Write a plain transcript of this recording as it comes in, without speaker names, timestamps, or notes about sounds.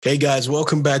Hey guys,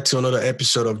 welcome back to another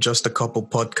episode of Just a Couple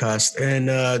podcast. And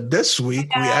this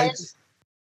week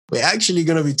we're actually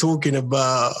going to be talking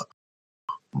about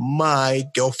my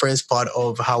girlfriend's part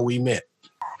of how we met.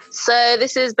 So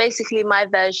this is basically my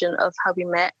version of how we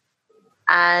met,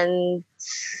 and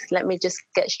let me just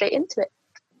get straight into it.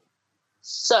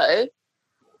 So,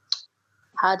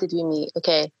 how did we meet?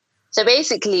 Okay, so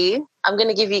basically, I'm going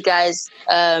to give you guys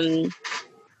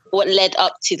what led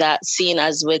up to that scene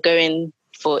as we're going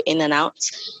for in and out.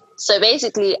 So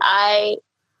basically, I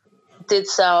did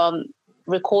some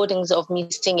recordings of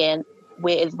me singing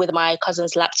with my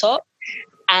cousin's laptop,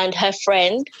 and her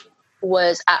friend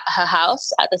was at her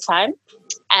house at the time.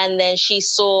 And then she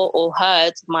saw or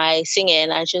heard my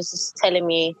singing, and she was just telling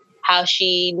me how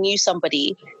she knew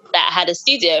somebody that had a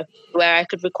studio where I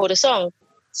could record a song.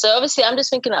 So obviously I'm just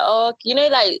thinking, like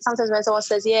sometimes when someone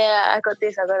says, yeah, I got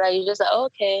this, I got that, you're just like, oh,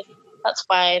 okay, that's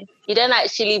fine. You don't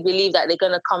actually believe that they're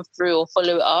going to come through or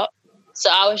follow it up.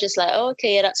 So I was just like, oh,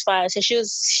 okay, yeah, that's fine. So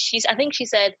I think she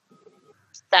said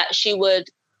that she would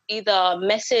either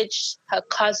message her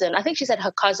cousin. I think she said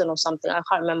her cousin or something. I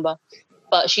can't remember.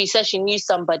 But she said she knew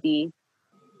somebody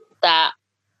that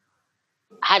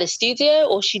had a studio,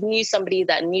 or she knew somebody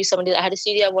that had a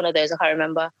studio. One of those, I can't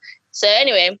remember. So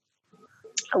anyway,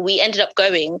 we ended up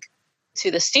going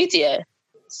to the studio.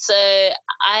 So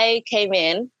I came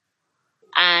in,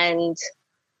 and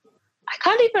I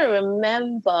can't even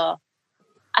remember.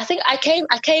 I think I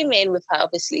came in with her,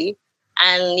 obviously.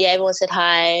 And yeah, everyone said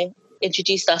hi,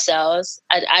 introduced ourselves.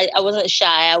 I wasn't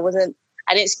shy.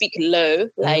 I didn't speak low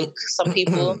like some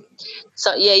people.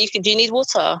 So yeah, do you need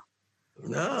water?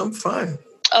 No, I'm fine.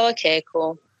 Oh, okay,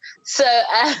 cool. So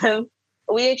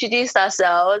we introduced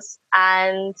ourselves,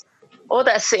 and all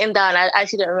that sitting down, I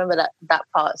actually don't remember that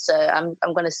part. So I'm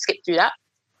gonna skip through that.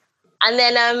 And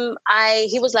then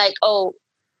he was like, do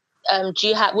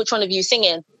you have, which one of you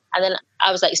singing? And then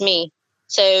I was like, it's me.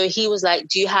 So he was like,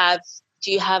 do you have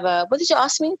a, what did you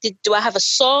ask me? Do I have a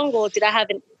song, or did I have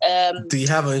an... do you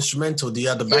have an instrumental? Do you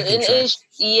have the backing track?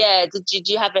 Yeah, do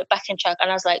you have a backing track?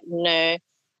 And I was like, no.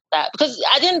 Because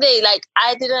at the end of the day, like,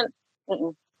 I didn't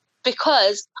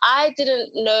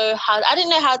know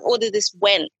how all of this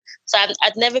went. So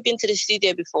I'd never been to the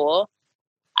studio before.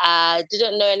 I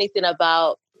didn't know anything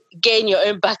about getting your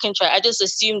own backing track. I just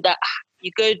assumed that you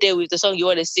go there with the song you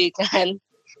want to sing, and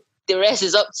the rest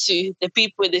is up to the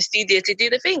people in the studio to do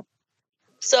the thing.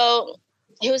 So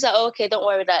he was like, okay, don't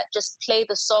worry, that just play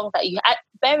the song that you...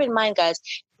 bear in mind, guys,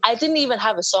 I didn't even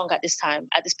have a song at this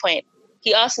point.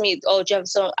 He asked me, oh, do you have a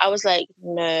song? I was like,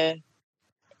 no.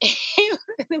 He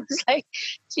was like,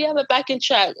 do you have a backing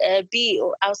track, a beat?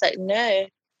 I was like, no,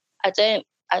 I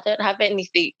don't have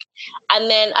anything. And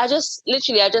then I just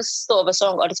thought of a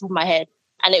song on the top of my head.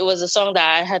 And it was a song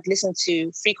that I had listened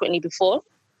to frequently before.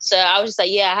 So I was just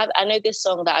like, yeah, I know this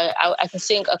song that I can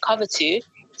sing a cover to.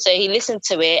 So he listened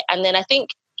to it. And then I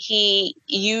think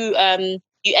you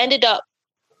ended up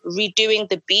redoing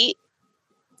the beat.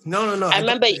 No. I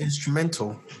remember the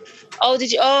instrumental. Oh, did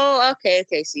you? Oh, okay.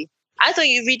 See, I thought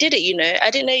you redid it,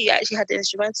 I didn't know you actually had the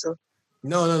instrumental.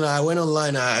 No. I went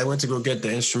online. I went to go get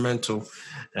the instrumental.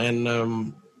 And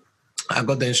I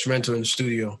got the instrumental in the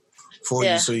studio for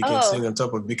you, so you can sing on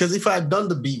top of it. Because if I had done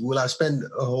the beat, would I spend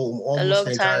almost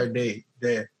the entire day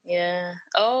there? Yeah.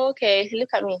 Oh, okay. Look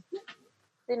at me.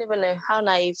 Didn't even know. How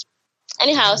naive.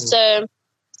 Anyhow, so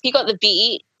he got the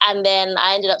beat, and then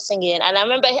I ended up singing. And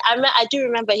I do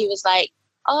remember he was like,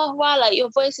 oh, wow, like, your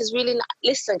voice is really nice.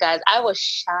 Listen, guys, I was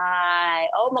shy.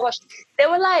 Oh, my gosh. There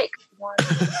were like,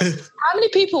 how many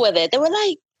people were there? There were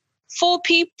like 4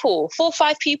 or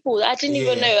 5 people. I didn't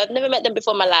even know. I've never met them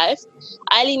before in my life.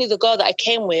 I only knew the girl that I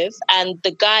came with and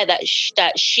the guy that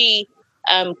she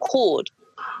called.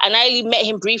 And I only met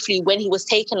him briefly when he was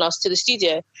taking us to the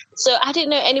studio. So I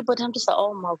didn't know anybody. I'm just like,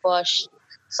 oh, my gosh.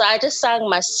 So I just sang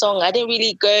my song. I didn't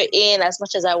really go in as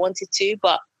much as I wanted to,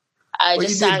 but I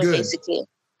just sang basically.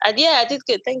 And yeah, I did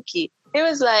good. Thank you. He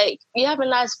was like, you have a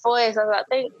nice voice. I was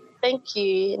like, thank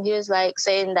you. And he was like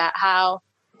saying that how,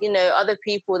 other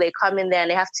people, they come in there and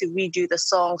they have to redo the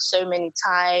song so many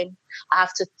times. I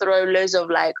have to throw loads of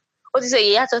what do you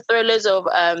say? You have to throw loads of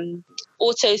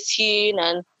auto-tune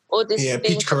and all this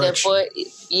thing for their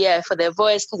voice. Yeah, for their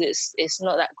voice, because it's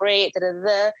not that great.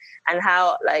 And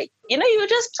how, you were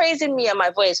just praising me and my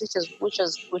voice, which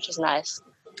was nice.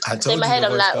 So in my head,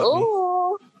 I'm like,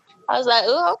 ooh. I was like,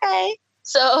 ooh, okay.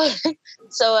 So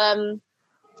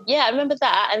yeah, I remember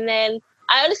that. And then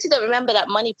I honestly don't remember that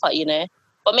money part,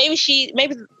 But maybe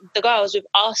the girl I was with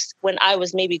asked when I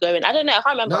was maybe going. I don't know. I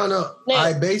can't remember. No.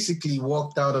 I basically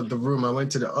walked out of the room. I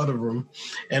went to the other room,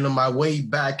 and on my way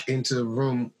back into the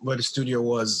room where the studio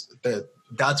was,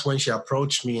 that's when she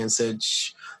approached me and said,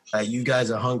 like, you guys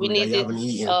are hungry. You haven't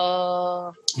eaten.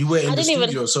 You were in the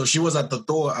studio, so she was at the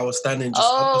door. I was standing just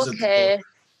opposite the door.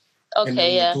 Okay, and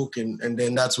then we were talking, and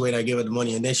then that's when I gave her the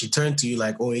money, and then she turned to you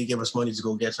like, "Oh, he gave us money to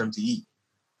go get something to eat."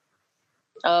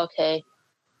 Okay,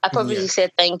 I probably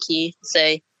said thank you.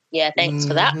 So yeah, thanks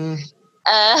for that.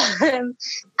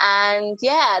 And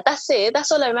yeah, that's it.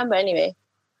 That's all I remember anyway.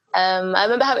 I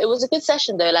remember it was a good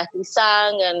session though. Like we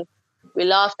sang and we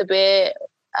laughed a bit,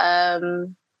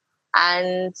 and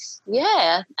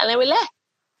yeah, and then we left.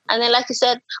 And then, like you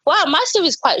said, wow, my story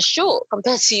is quite short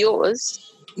compared to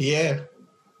yours. Yeah.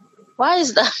 Why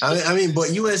is that? I mean,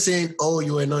 but you were saying, oh,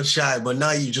 you were not shy, but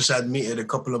now you just admitted a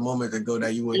couple of moments ago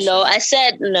that you were shy. No, I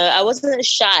said, no, I wasn't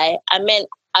shy. I meant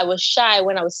I was shy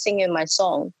when I was singing my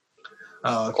song.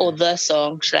 Oh, okay. Or the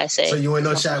song, should I say. So you were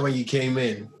not shy when you came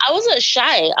in? I wasn't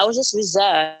shy. I was just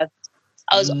reserved.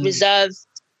 I was reserved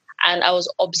and I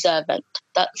was observant.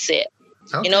 That's it.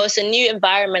 Okay. You know, it's a new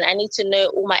environment. I need to know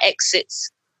all my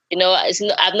exits. You know, I've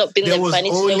not been there. There was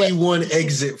only one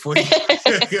exit for you. And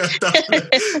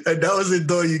that was the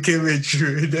door you came in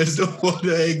through. There's no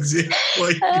other exit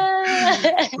for you.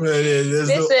 There's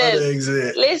no other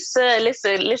exit.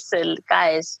 Listen,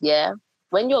 guys, yeah.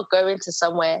 When you're going to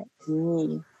somewhere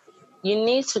new, you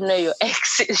need to know your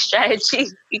exit strategy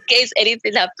in case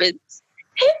anything happens.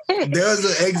 There was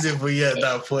no exit for you at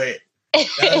that point.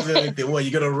 That's the only thing. What,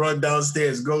 you're going to run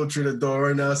downstairs, go through the door,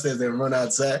 run downstairs, and run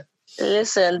outside?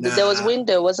 Listen, there was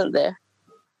window, wasn't there?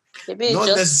 Maybe not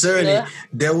necessarily.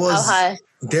 There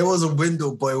was a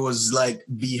window, but it was like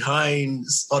behind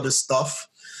other stuff.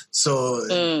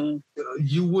 So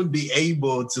you wouldn't be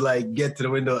able to like get to the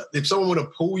window. If someone would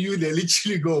have pulled you, they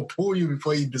literally go pull you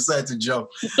before you decide to jump.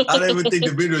 I don't even think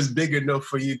the window is big enough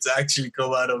for you to actually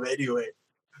come out of anyway.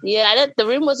 Yeah, the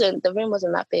room wasn't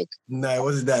that big. No, it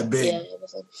wasn't that big. Yeah, it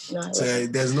wasn't. No, it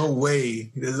wasn't. There's no way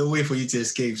for you to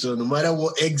escape. So no matter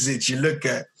what exit you look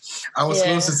at, I was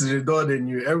closer to the door than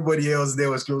you. Everybody else there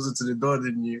was closer to the door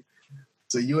than you.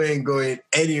 So you ain't going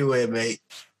anywhere, mate.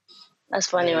 That's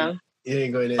funny, man. You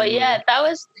ain't going anywhere. But yeah, that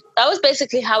was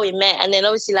basically how we met. And then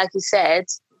obviously, like you said,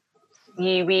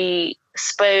 we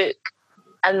spoke.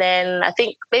 And then I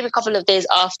think maybe a couple of days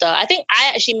after, I think I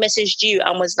actually messaged you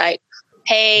and was like,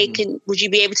 hey, would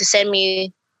you be able to send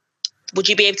me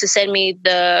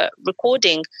the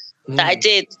recording that I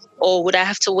did, or would I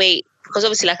have to wait? Because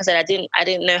obviously, like I said, I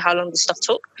didn't know how long the stuff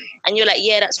took. And you're like,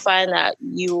 yeah, that's fine. That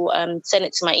you send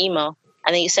it to my email,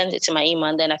 and then you send it to my email,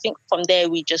 and then I think from there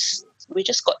we just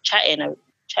got chatting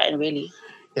really.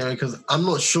 Yeah, because I'm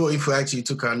not sure if we actually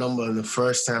took our number the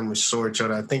first time we saw each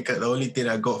other. I think the only thing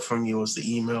I got from you was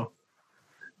the email,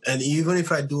 and even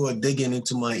if I do a digging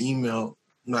into my email.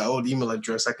 My old email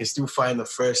address, I can still find the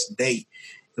first date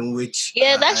in which.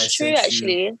 Yeah, that's true.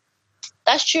 Actually,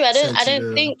 that's true. I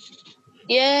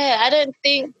don't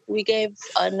think we gave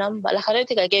a number. Like, I don't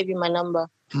think I gave you my number.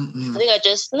 I think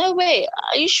no way.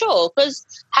 Are you sure? Because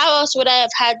how else would I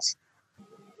have had?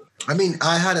 I mean,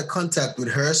 I had a contact with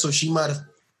her, so she might have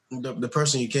the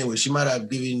person you came with. She might have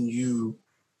given you.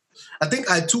 I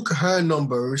think I took her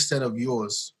number instead of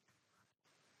yours.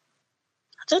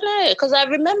 I don't know, because I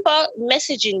remember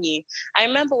messaging you. I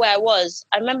remember where I was.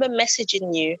 I remember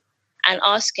messaging you and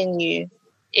asking you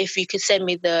if you could send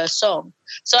me the song.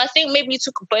 So I think maybe you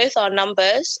took both our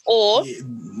numbers, or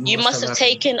you must have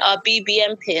taken our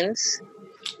BBM pins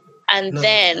and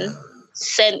then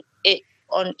sent it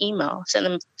on email.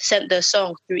 Sent the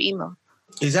song through email.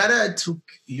 Is that I took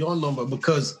your number?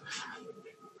 Because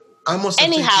I must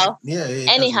have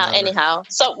anyhow.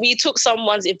 So we took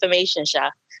someone's information,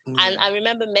 Sha. And I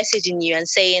remember messaging you and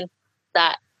saying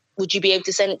that, would you be able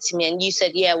to send it to me? And you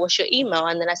said, yeah, what's your email?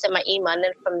 And then I sent my email. And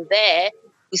then from there,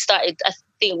 we started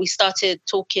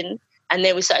talking, and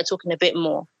then we started talking a bit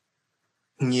more.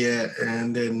 Yeah.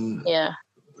 And then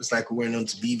it's like we went on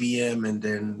to BBM and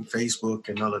then Facebook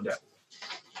and all of that.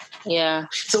 Yeah.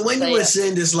 So when you were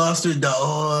saying this last week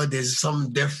that, there's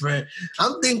something different,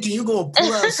 I'm thinking you're going to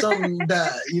pull out something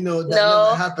that, that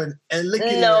never happened. And look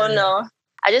at No.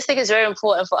 I just think it's very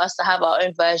important for us to have our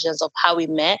own versions of how we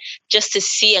met, just to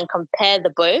see and compare the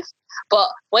both.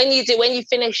 But when you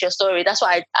finish your story, that's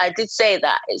why I did say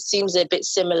that it seems a bit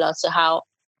similar to how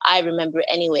I remember it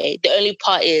anyway. The only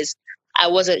part is I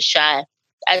wasn't shy.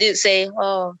 I didn't say,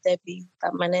 oh, Debbie,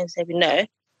 my name's Debbie. No,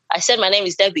 I said my name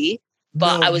is Debbie,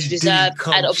 but I was reserved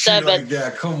and observant. Like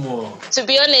that. Come on. To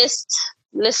be honest,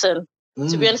 listen,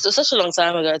 to be honest, it was such a long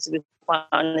time ago, to be quite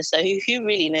honest. So who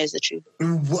really knows the truth?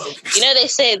 What? You know, they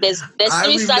say there's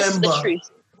three sides to the truth.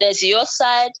 There's your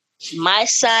side, my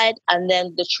side, and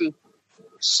then the truth.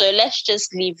 So let's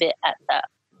just leave it at that.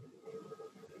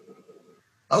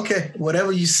 Okay,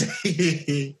 whatever you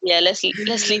say. Yeah, let's leave it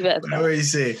at that. Whatever you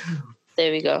say.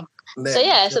 There we go.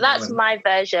 So that's my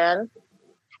version.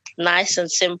 Nice and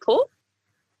simple.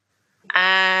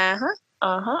 And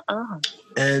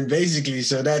basically,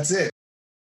 so that's it.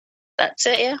 That's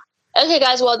it, yeah. Okay,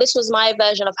 guys. Well, this was my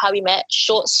version of how we met.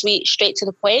 Short, sweet, straight to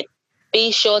the point.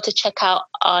 Be sure to check out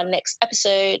our next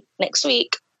episode next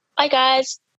week. Bye,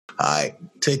 guys. All right.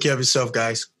 Take care of yourself,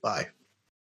 guys. Bye.